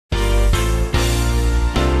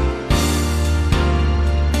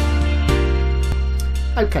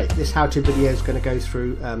Okay, this how-to video is going to go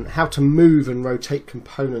through how to move and rotate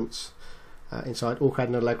components inside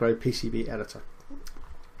OrCAD Allegro PCB editor.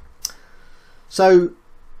 So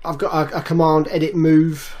I've got a command edit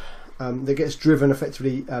move that gets driven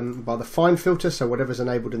effectively by the find filter. So whatever's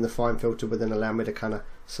enabled in the find filter will then allow me to kind of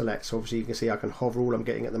select. So obviously you can see I can hover. All I'm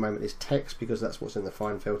getting at the moment is text because that's what's in the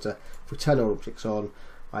find filter. If we turn all objects on,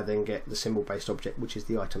 I then get the symbol based object, which is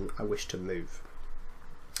the item I wish to move.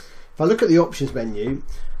 If I look at the options menu,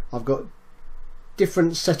 I've got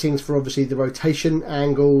different settings for obviously the rotation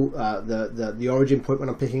angle, the origin point when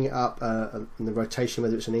I'm picking it up, and the rotation,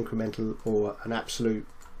 whether it's an incremental or an absolute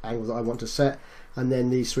angle that I want to set, and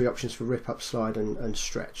then these three options for rip up, slide and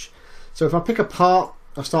stretch. So if I pick a part,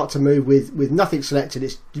 I start to move with nothing selected.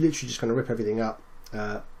 It's literally just going to rip everything up,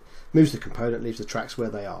 moves the component, leaves the tracks where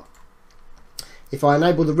they are. If I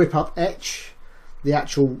enable the rip up etch, the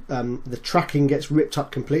actual the tracking gets ripped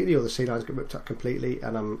up completely, or the C lines get ripped up completely,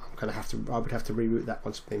 and I would have to reroute that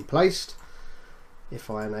once it's been placed.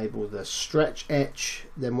 If I enable the stretch etch,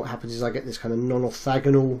 then what happens is I get this kind of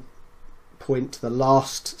non-orthogonal point to the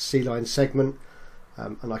last C line segment,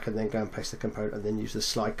 and I can then go and place the component and then use the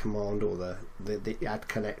slide command or the add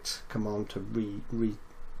connect command to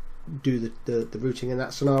redo the routing in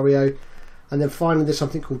that scenario. And then finally there's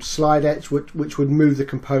something called slide etch, which would move the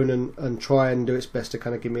component and try and do its best to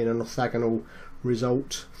kind of give me an orthogonal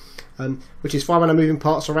result, which is fine when I'm moving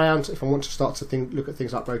parts around. If I want to start to look at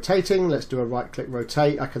things like rotating, let's do a right click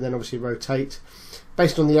rotate. I can then obviously rotate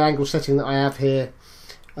based on the angle setting that I have here,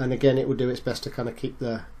 and again it will do its best to kind of keep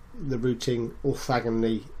the routing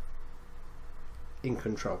orthogonally in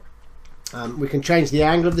control. We can change the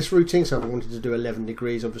angle of this routing, so if I wanted to do 11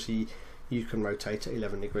 degrees, obviously you can rotate at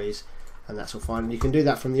 11 degrees. And that's all fine, and you can do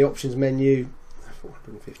that from the options menu.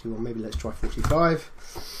 451, maybe let's try 45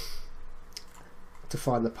 to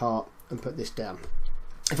find the part and put this down.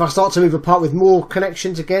 If I start to move a part with more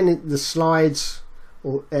connections, again the slides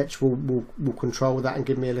or etch will control that and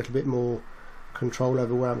give me a little bit more control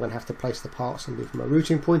over where I'm going to have to place the parts and do from a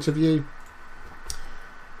routing point of view.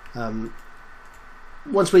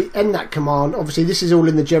 Once we end that command, obviously this is all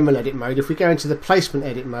in the general edit mode. If we go into the placement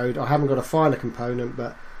edit mode, I haven't got to find a component,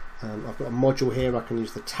 but I've got a module here. I can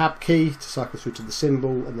use the tab key to cycle through to the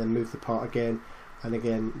symbol and then move the part again, and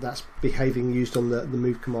again that's behaving used on the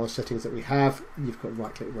move command settings that we have. You've got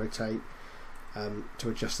right click rotate to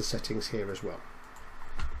adjust the settings here as well.